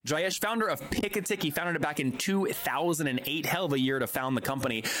Jayesh, founder of Pick-A-Tick, he founded it back in 2008. Hell of a year to found the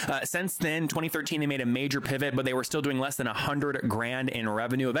company. Since then, 2013, they made a major pivot, but they were still doing less than $100,000 in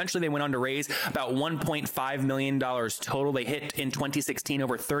revenue. Eventually, they went on to raise about $1.5 million total. They hit in 2016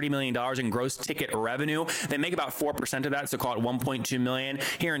 over $30 million in gross ticket revenue. They make about 4% of that, so call it $1.2 million.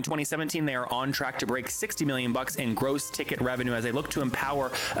 Here in 2017, they are on track to break $60 million in gross ticket revenue as they look to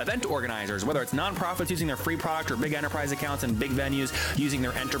empower event organizers, whether it's nonprofits using their free product or big enterprise accounts and big venues using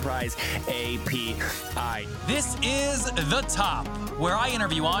their enterprise API. This is The Top, where I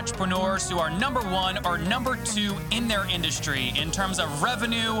interview entrepreneurs who are number one or number two in their industry in terms of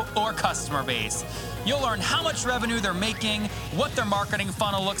revenue or customer base. You'll learn how much revenue they're making, what their marketing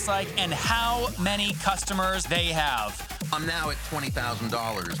funnel looks like, and how many customers they have. I'm now at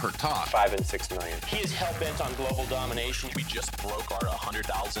 $20,000 per talk. 5 and 6 million. He is hell-bent on global domination. We just broke our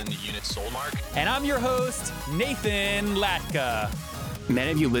 100,000 unit sold mark. And I'm your host, Nathan Latka.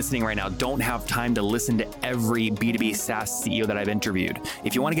 Many of you listening right now don't have time to listen to every B2B SaaS CEO that I've interviewed.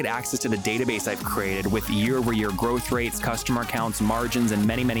 If you want to get access to the database I've created with year-over-year growth rates, customer accounts, margins, and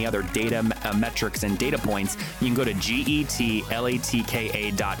many, many other data metrics and data points, you can go to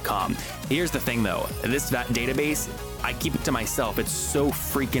getlatka.com. Here's the thing though, this database, I keep it to myself. It's so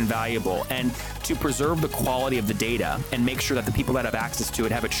freaking valuable. And to preserve the quality of the data and make sure that the people that have access to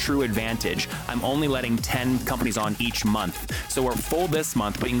it have a true advantage, I'm only letting 10 companies on each month. So we're full this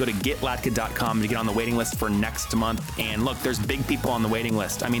month, but you can go to getlatka.com to get on the waiting list for next month. And look, there's big people on the waiting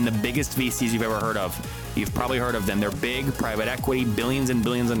list. I mean, the biggest VCs you've ever heard of. You've probably heard of them. They're big, private equity, billions and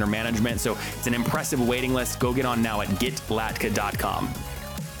billions under management. So it's an impressive waiting list. Go get on now at getlatka.com.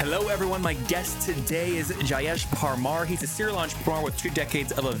 Hello, everyone. My guest today is Jayesh Parmar. He's a serial entrepreneur with 2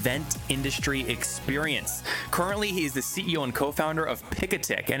 decades of event industry experience. Currently, he is the CEO and co-founder of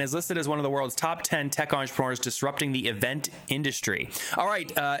Pick-A-Tick and is listed as one of the world's top 10 tech entrepreneurs disrupting the event industry. All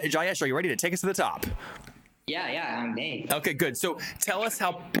right, Jayesh, are you ready to take us to the top? Yeah, I'm game. Okay, good. So tell us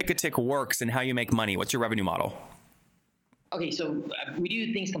how Pick-A-Tick works and how you make money. What's your revenue model? Okay, so we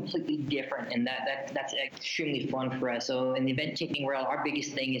do things completely different, and that's extremely fun for us. So in the event ticketing world, our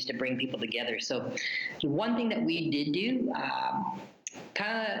biggest thing is to bring people together. So the one thing that we did do,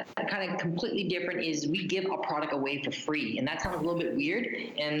 kind of completely different, is we give a product away for free, and that sounds a little bit weird,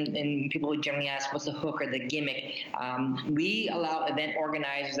 and people would generally ask what's the hook or the gimmick. We allow event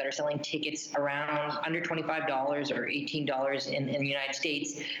organizers that are selling tickets around under $25 or $18 in the United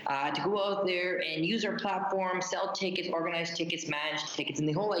States to go out there and use our platform, sell tickets, organize tickets, manage tickets. And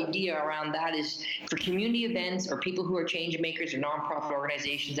the whole idea around that is for community events or people who are change makers or nonprofit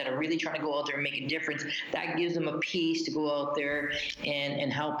organizations that are really trying to go out there and make a difference, that gives them a piece to go out there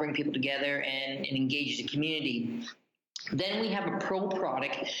and help bring people together and engage the community. Then we have a pro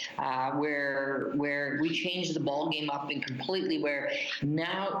product where we change the ball game up and completely, where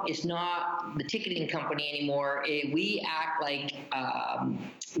now it's not the ticketing company anymore. We act like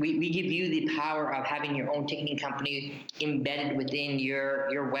we give you the power of having your own ticketing company embedded within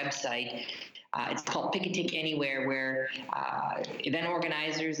your website. It's called Pick-A-Tick Anywhere, where event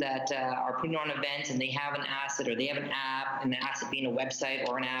organizers that are putting on events and they have an asset or they have an app, and the asset being a website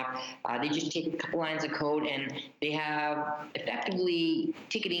or an app, they just take a couple lines of code and they have effectively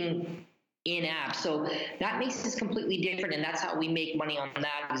ticketing in-app. So that makes this completely different, and that's how we make money on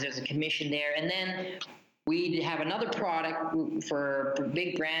that, because there's a commission there. And then we have another product for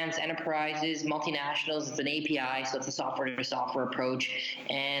big brands, enterprises, multinationals. It's an API, so it's a software-to-software approach.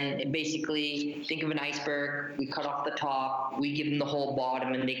 And basically, think of an iceberg. We cut off the top. We give them the whole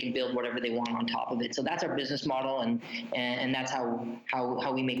bottom, and they can build whatever they want on top of it. So that's our business model, and that's how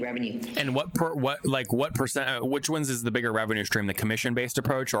we make revenue. And what percent? Which ones is the bigger revenue stream? The commission-based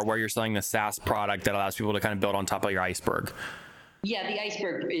approach, or where you're selling the SaaS product that allows people to kind of build on top of your iceberg? Yeah, the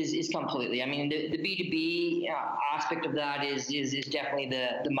iceberg is completely. I mean, the B2B aspect of that is definitely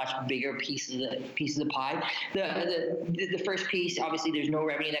the much bigger piece of the pie. The first piece, obviously, there's no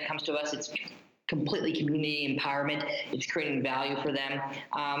revenue that comes to us. It's completely community empowerment. It's creating value for them,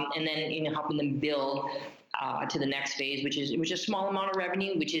 and then helping them build to the next phase, which is a small amount of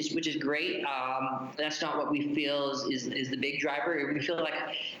revenue, which is great. That's not what we feel is the big driver. We feel like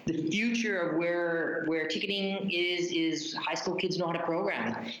the future of where ticketing is high school kids know how to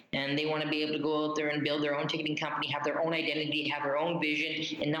program, and they want to be able to go out there and build their own ticketing company, have their own identity, have their own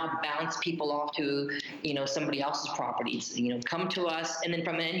vision, and not bounce people off to somebody else's properties. Come to us, and then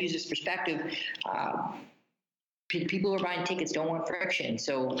from an end user's perspective, people who are buying tickets don't want friction.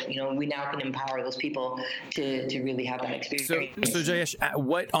 So, we now can empower those people to really have that experience. So Jayesh,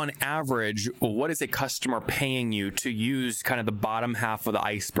 what on average, what is a customer paying you to use kind of the bottom half of the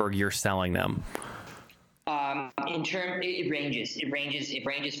iceberg you're selling them? It ranges. It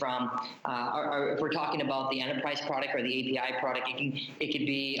ranges from, or if we're talking about the enterprise product or the API product, it could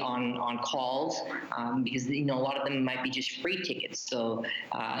be on calls, because a lot of them might be just free tickets. So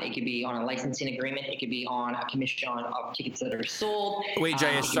it could be on a licensing agreement. It could be on a commission of tickets that are sold. Wait,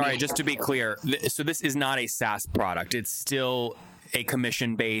 Jayesh, sorry, just to be clear, so this is not a SaaS product. It's still a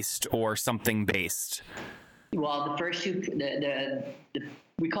commission based or something based. Well, the first two,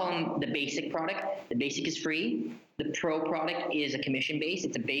 we call them the basic product. The basic is free. The pro product is a commission based.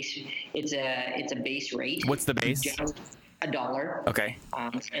 It's a base rate. What's the base? $1. Okay.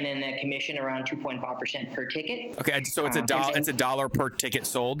 And then the commission around 2.5% per ticket. Okay, so it's $1 per ticket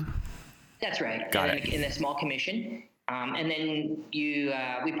sold. That's right. Got it. In a small commission. And then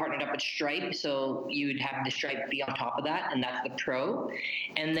we partnered up with Stripe, so you would have the Stripe fee on top of that, and that's the pro.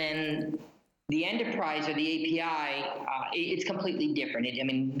 And then the enterprise or the API, it's completely different.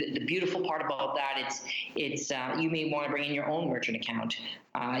 The beautiful part about that, it's you may want to bring in your own merchant account.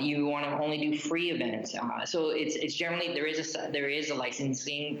 You want to only do free events. So it's generally there is a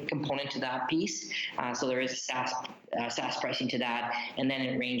licensing component to that piece. So there is a SaaS pricing to that, and then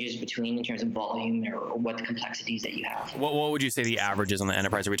it ranges between in terms of volume or what the complexities that you have. What would you say the average is on the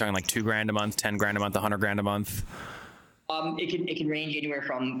enterprise? Are we talking like $2,000 a month, $10,000 a month, $100,000 a month? It can range anywhere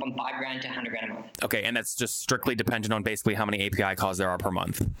from $5,000 to $100,000 a month. Okay, and that's just strictly dependent on basically how many API calls there are per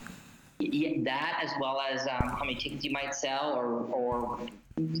month. Yeah, that as well as how many tickets you might sell, or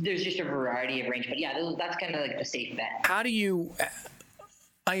there's just a variety of range. But yeah, that's kind of like the safe bet. How do you?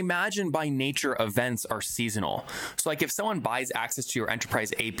 I imagine by nature events are seasonal. So like if someone buys access to your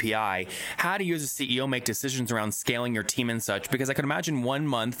enterprise API, how do you as a CEO make decisions around scaling your team and such? Because I could imagine 1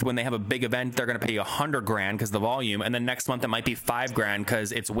 month when they have a big event, they're going to pay you $100,000 because of the volume. And then next month it might be $5,000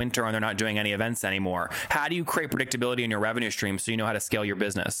 because it's winter and they're not doing any events anymore. How do you create predictability in your revenue stream so you know how to scale your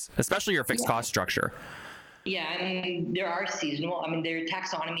business, especially your fixed cost structure? Yeah, there are seasonal. Their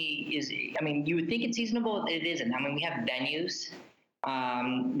taxonomy is, you would think it's seasonal, but it isn't. We have venues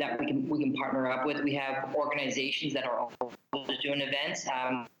that we can partner up with. We have organizations that are always doing events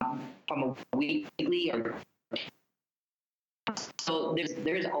from a weekly or so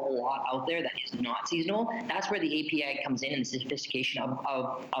there's a lot out there that is not seasonal. That's where the API comes in and the sophistication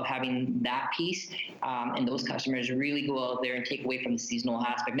of having that piece, and those customers really go out there and take away from the seasonal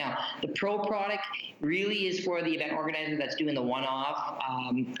aspect. Now, the pro product really is for the event organizer that's doing the one-off.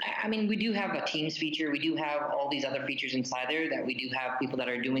 We do have a Teams feature. We do have all these other features inside there that we do have people that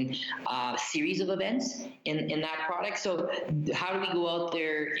are doing a series of events in that product. So how do we go out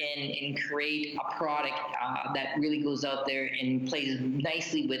there and create a product that really goes out there and plays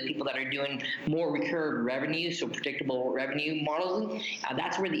nicely with people that are doing more recurring revenue, so predictable revenue modeling?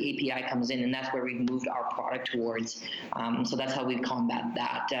 That's where the API comes in, and that's where we've moved our product towards. So that's how we combat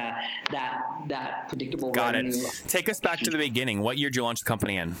that predictable revenue. Got it. Take us back to the beginning. What year did you launch the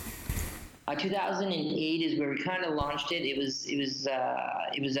company in? 2008 is where we kind of launched it. It was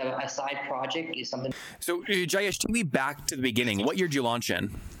a side project. It's something. So Jayesh, take me back to the beginning. What year did you launch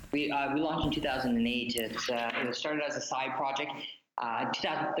in? We launched in 2008. It started as a side project.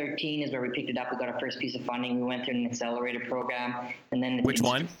 2013 is where we picked it up. We got our first piece of funding. We went through an accelerator program, and then which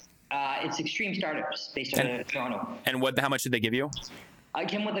one? It's Extreme Startups based out of Toronto. And how much did they give you? I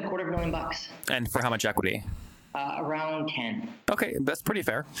came with $250,000. And for how much equity? Around 10. Okay, that's pretty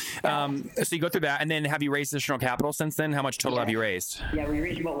fair. So you go through that, and then have you raised additional capital since then? How much total have you raised? Yeah, we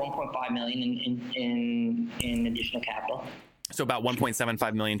raised about $1.5 million in additional capital. So about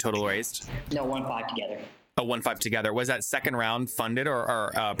 $1.75 million total raised? No, 1.5 together. Oh, 1.5 together. Was that second round funded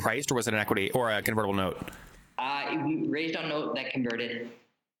or priced, or was it an equity or a convertible note? We raised on note that converted.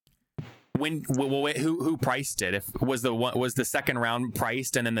 Who priced it? Was the second round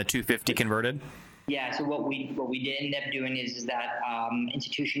priced and then the 250 converted? Yeah. So what we did end up doing is that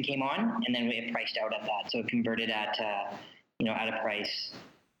institution came on, and then we priced out at that. So it converted at a price.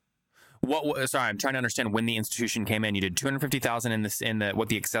 Sorry, I'm trying to understand when the institution came in. You did $250,000 in what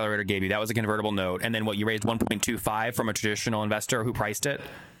the accelerator gave you. That was a convertible note, and then you raised 1.25 from a traditional investor who priced it.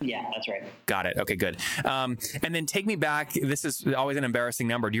 Yeah, that's right. Got it. Okay, good. And then take me back. This is always an embarrassing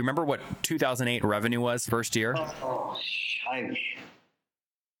number. Do you remember what 2008 revenue was first year?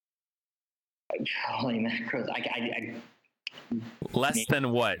 Holy macros! Less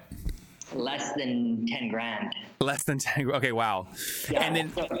than what? Less than $10,000. Less than 10. Okay, wow. Yeah, and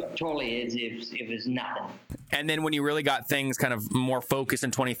then totally, it was nothing. And then when you really got things kind of more focused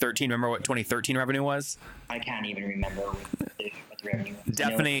in 2013, remember what 2013 revenue was? I can't even remember what the revenue was.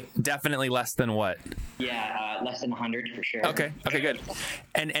 Definitely less than what? Yeah, less than 100 for sure. Okay, good.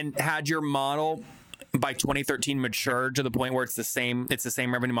 And had your model by 2013 matured to the point where it's the same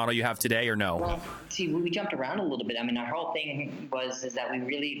revenue model you have today, or no? Well, see, we jumped around a little bit. I mean, our whole thing is that we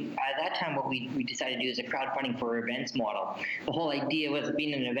really, at that time, what we decided to do is a crowdfunding for events model. The whole idea was,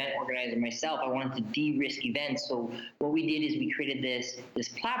 being an event organizer myself, I wanted to de-risk events. So what we did is we created this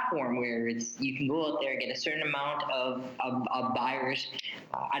platform where you can go out there, get a certain amount of buyers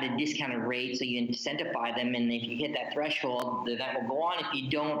at a discounted rate, so you incentivize them, and if you hit that threshold, the event will go on. If you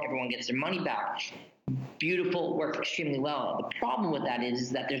don't, everyone gets their money back. Beautiful, worked extremely well. The problem with that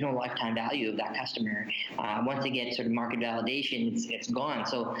is that there's no lifetime value of that customer. Once they get sort of market validation, it's gone.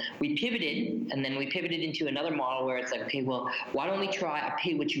 So we pivoted, and then we pivoted into another model where it's like, okay, well, why don't we try a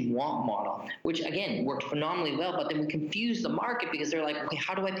pay what you want model, which again worked phenomenally well, but then we confused the market because they're like, okay,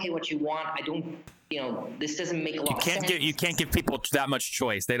 how do I pay what you want? I don't, this doesn't make a lot of sense. You can't give people that much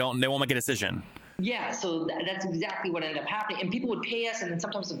choice. They won't make a decision. Yeah, so that's exactly what ended up happening. And people would pay us, and then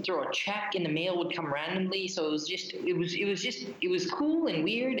sometimes they'd throw a check in the mail would come randomly. So it was cool and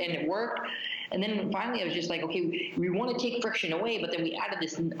weird, and it worked. And then finally I was just like, okay, we want to take friction away, but then we added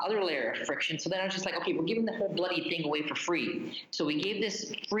this other layer of friction. So then I was just like, okay, we're giving the whole bloody thing away for free. So we gave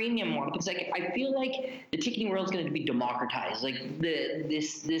this freemium model because I feel like the ticketing world is going to be democratized. Like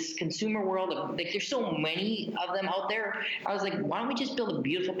this consumer world of, like, there's so many of them out there. I was like, why don't we just build a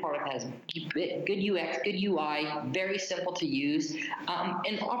beautiful product that has good UX, good UI, very simple to use,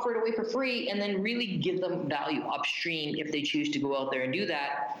 and offer it away for free, and then really give them value upstream if they choose to go out there and do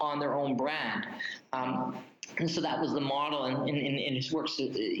that on their own brand. And so that was the model, and it works.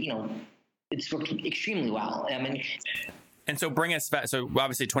 It's worked extremely well. I mean, and so bring us back. So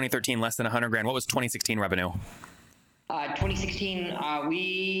obviously 2013 less than $100,000. What was 2016 revenue? 2016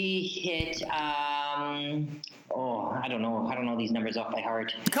 we hit. I don't know these numbers off by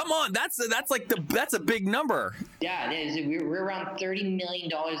heart. Come on, that's a big number. Yeah, it is. We're around $30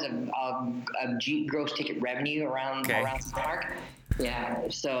 million of gross ticket revenue around the mark. Yeah,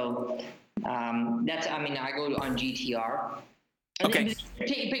 so. That's, I mean, I go on GTR. Okay. But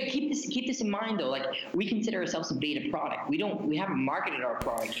keep this in mind though. Like, we consider ourselves a beta product. We haven't marketed our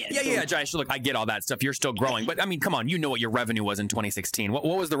product yet. Yeah, Josh. Look, I get all that stuff. You're still growing, but I mean, come on. You know what your revenue was in 2016. What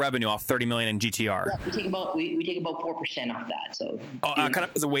was the revenue off 30 million in GTR? Yeah, we take about 4% off that. So kind of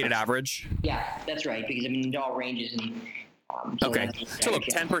as a weighted average. Yeah, that's right. Because I mean, it all ranges and. Okay. So look,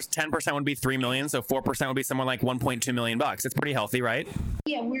 10% would be 3 million. So 4% would be somewhere like 1.2 million bucks. It's pretty healthy, right?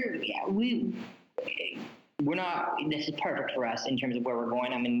 Yeah, we're not, this is perfect for us in terms of where we're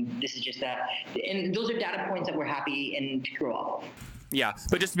going. I mean, this is just that, and those are data points that we're happy and to grow up. Yeah,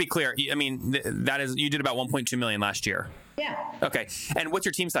 but just to be clear, I mean, that is, you did about 1.2 million last year. Yeah. Okay. And what's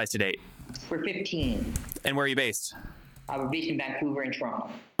your team size to date? We're 15. And where are you based? We're based in Vancouver and Toronto.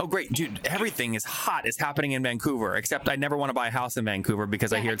 Oh, great. Dude, everything is hot. It's happening in Vancouver, except I never want to buy a house in Vancouver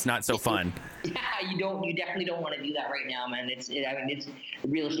because I hear it's not so fun. Yeah, you definitely don't want to do that right now, man.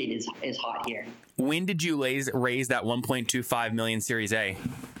 Real estate is hot here. When did you raise that 1.25 million Series A?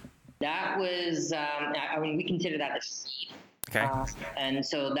 That was, I mean, we consider that a seed. Okay. And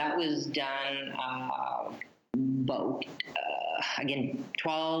so that was done about, again,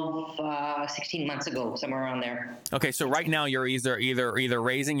 12, 16 months ago, somewhere around there. Okay, so right now you're either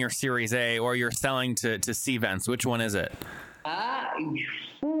raising your Series A or you're selling to Cvents. Which one is it?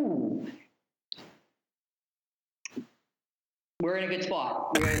 We're in a good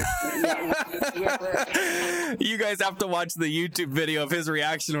spot. You guys have to watch the YouTube video of his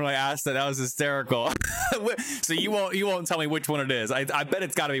reaction when I asked that. That was hysterical. So you won't tell me which one it is. I bet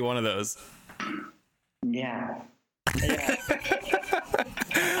it's got to be one of those. Yeah.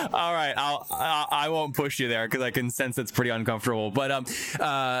 All right, I won't push you there because I can sense it's pretty uncomfortable. But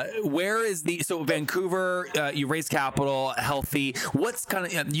where is so Vancouver? You raised capital, healthy. What's kind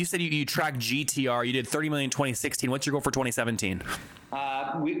of, you said you tracked GTR. You did 30 million in 2016. What's your goal for 2017?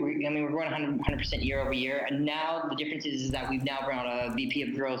 We're growing 100% year over year, and now the difference is that we've now brought a VP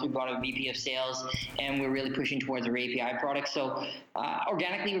of growth, we've brought a VP of sales, and we're really pushing towards our API product. So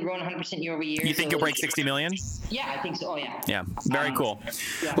organically, we're growing 100% year over year. You think you'll break 60 million? Yeah, I think so. Oh yeah. Yeah, very cool.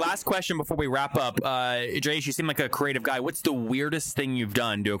 Yeah. Last question before we wrap up, Jayesh, you seem like a creative guy. What's the weirdest thing you've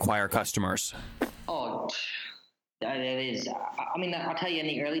done to acquire customers? Oh. That is, I mean, I'll tell you, in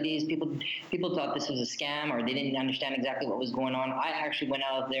the early days, people thought this was a scam or they didn't understand exactly what was going on. I actually went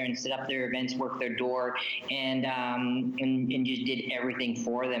out there and set up their events, worked their door, and just did everything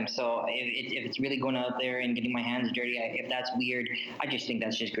for them. So if it's really going out there and getting my hands dirty, if that's weird, I just think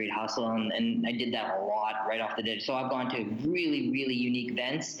that's just great hustle. And I did that a lot right off the ditch. So I've gone to really, really unique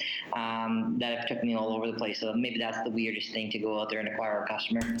events that have took me all over the place. So maybe that's the weirdest thing, to go out there and acquire a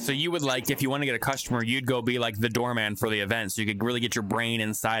customer. So you would, like, if you want to get a customer, you'd go be like the doorman doorman for the event, so you could really get your brain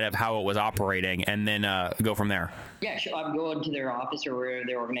inside of how it was operating, and then go from there. Yeah, sure. I'd go into their office or where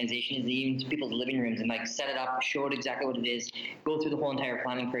their organization is, even to people's living rooms, and like set it up, show it exactly what it is, go through the whole entire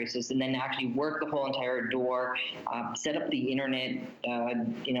planning process, and then actually work the whole entire door, set up the internet,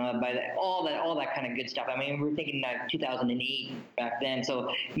 all that kind of good stuff. I mean, we're thinking 2008 back then,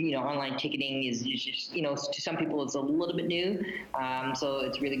 so online ticketing is just to some people it's a little bit new, so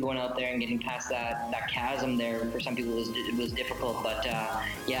it's really going out there and getting past that chasm there. For some people it was difficult, but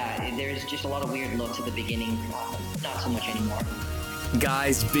there's just a lot of weird looks at the beginning. Not so much anymore.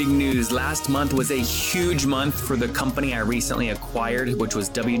 Guys, big news. Last month was a huge month for the company I recently acquired, which was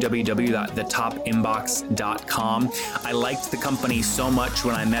www.thetopinbox.com. I liked the company so much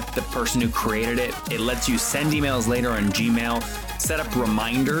when I met the person who created it. It lets you send emails later on Gmail, set up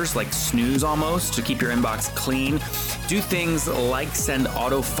reminders like snooze almost to keep your inbox clean, do things like send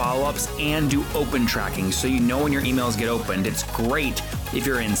auto follow-ups, and do open tracking so you know when your emails get opened. It's great if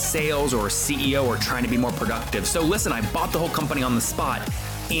you're in sales or CEO or trying to be more productive. So listen, I bought the whole company on the spot,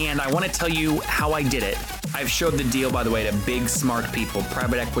 and I want to tell you how I did it. I've showed the deal, by the way, to big, smart people,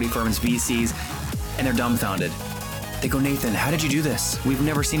 private equity firms, VCs, and they're dumbfounded. They go, Nathan, how did you do this? We've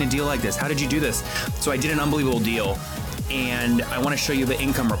never seen a deal like this. How did you do this? So I did an unbelievable deal, and I want to show you the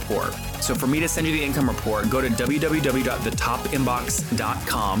income report. So for me to send you the income report, go to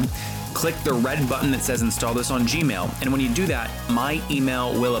www.thetopinbox.com. Click the red button that says install this on Gmail. And when you do that, my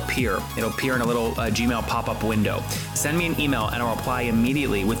email will appear. It'll appear in a little Gmail pop-up window. Send me an email and I'll reply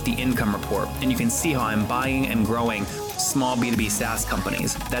immediately with the income report. And you can see how I'm buying and growing small B2B SaaS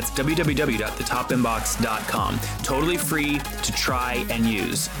companies. That's www.thetopinbox.com. Totally free to try and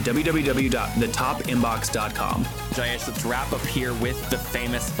use. www.thetopinbox.com. Jayesh, let's wrap up here with the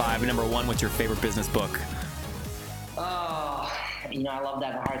famous 5. Number 1, what's your favorite business book? I love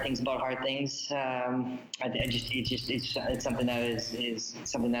that Hard Things About Hard Things. It's something that is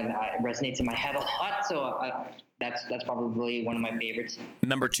something that resonates in my head a lot. So that's probably one of my favorites.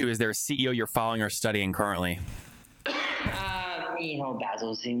 Number 2, is there a CEO you're following or studying currently?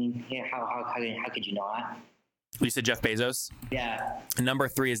 Bezos. I mean, how could you not? You said Jeff Bezos? Yeah. And number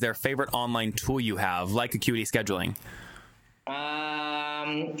 3, is there a favorite online tool you have, like Acuity Scheduling?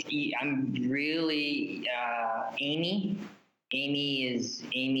 I'm really Amy. I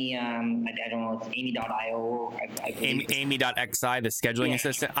don't know, it's Amy.io. Amy.xi, the scheduling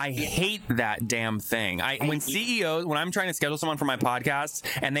assistant. I hate that damn thing. When I'm trying to schedule someone for my podcast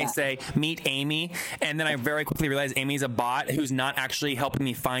and they say, meet Amy, and then I very quickly realize Amy's a bot who's not actually helping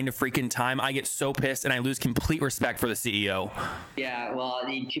me find a freaking time, I get so pissed and I lose complete respect for the CEO. Yeah, well,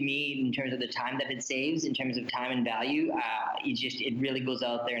 to me, in terms of the time that it saves, in terms of time and value, it really goes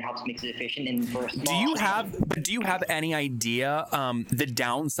out there and helps make it efficient. And for a small do you have any idea the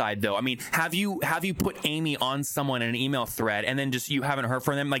downside though? I mean, have you put Amy on someone in an email thread and then just you haven't heard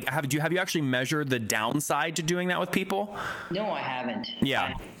from them? Like, have you actually measured the downside to doing that with people? No, I haven't.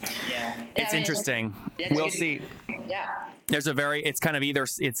 Yeah. It's interesting. We'll see. Yeah. It's kind of either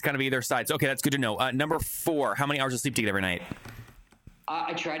side. So, okay, that's good to know. Number 4, how many hours of sleep do you get every night?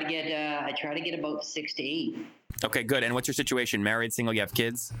 I try to get about 6 to 8. Okay, good. And what's your situation? Married, single, you have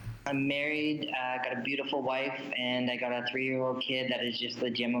kids? I'm married, got a beautiful wife, and I got a 3-year-old kid that is just the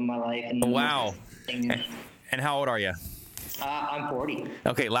gem of my life. And wow. And how old are you? I'm 40.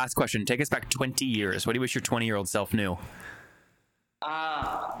 Okay, last question. Take us back 20 years. What do you wish your 20-year-old self knew?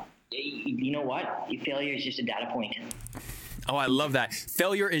 You know what? Failure is just a data point. Oh, I love that.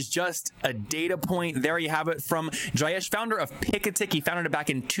 Failure is just a data point. There you have it from Jayesh, founder of Pick-a-Tick. He founded it back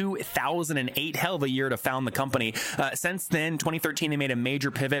in 2008. Hell of a year to found the company. Since then, 2013, they made a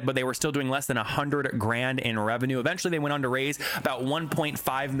major pivot, but they were still doing less than $100,000 in revenue. Eventually, they went on to raise about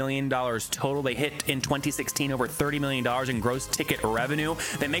 $1.5 million total. They hit in 2016 over $30 million in gross ticket revenue.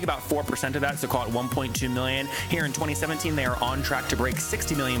 They make about 4% of that, so call it $1.2 million. Here in 2017, they are on track to break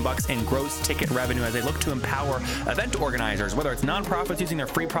 $60 million in gross ticket revenue as they look to empower event organizers, whether it's nonprofits using their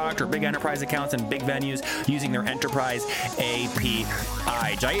free product or big enterprise accounts and big venues using their enterprise API.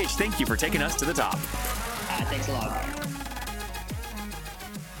 Jayesh, thank you for taking us to the top. Thanks a lot.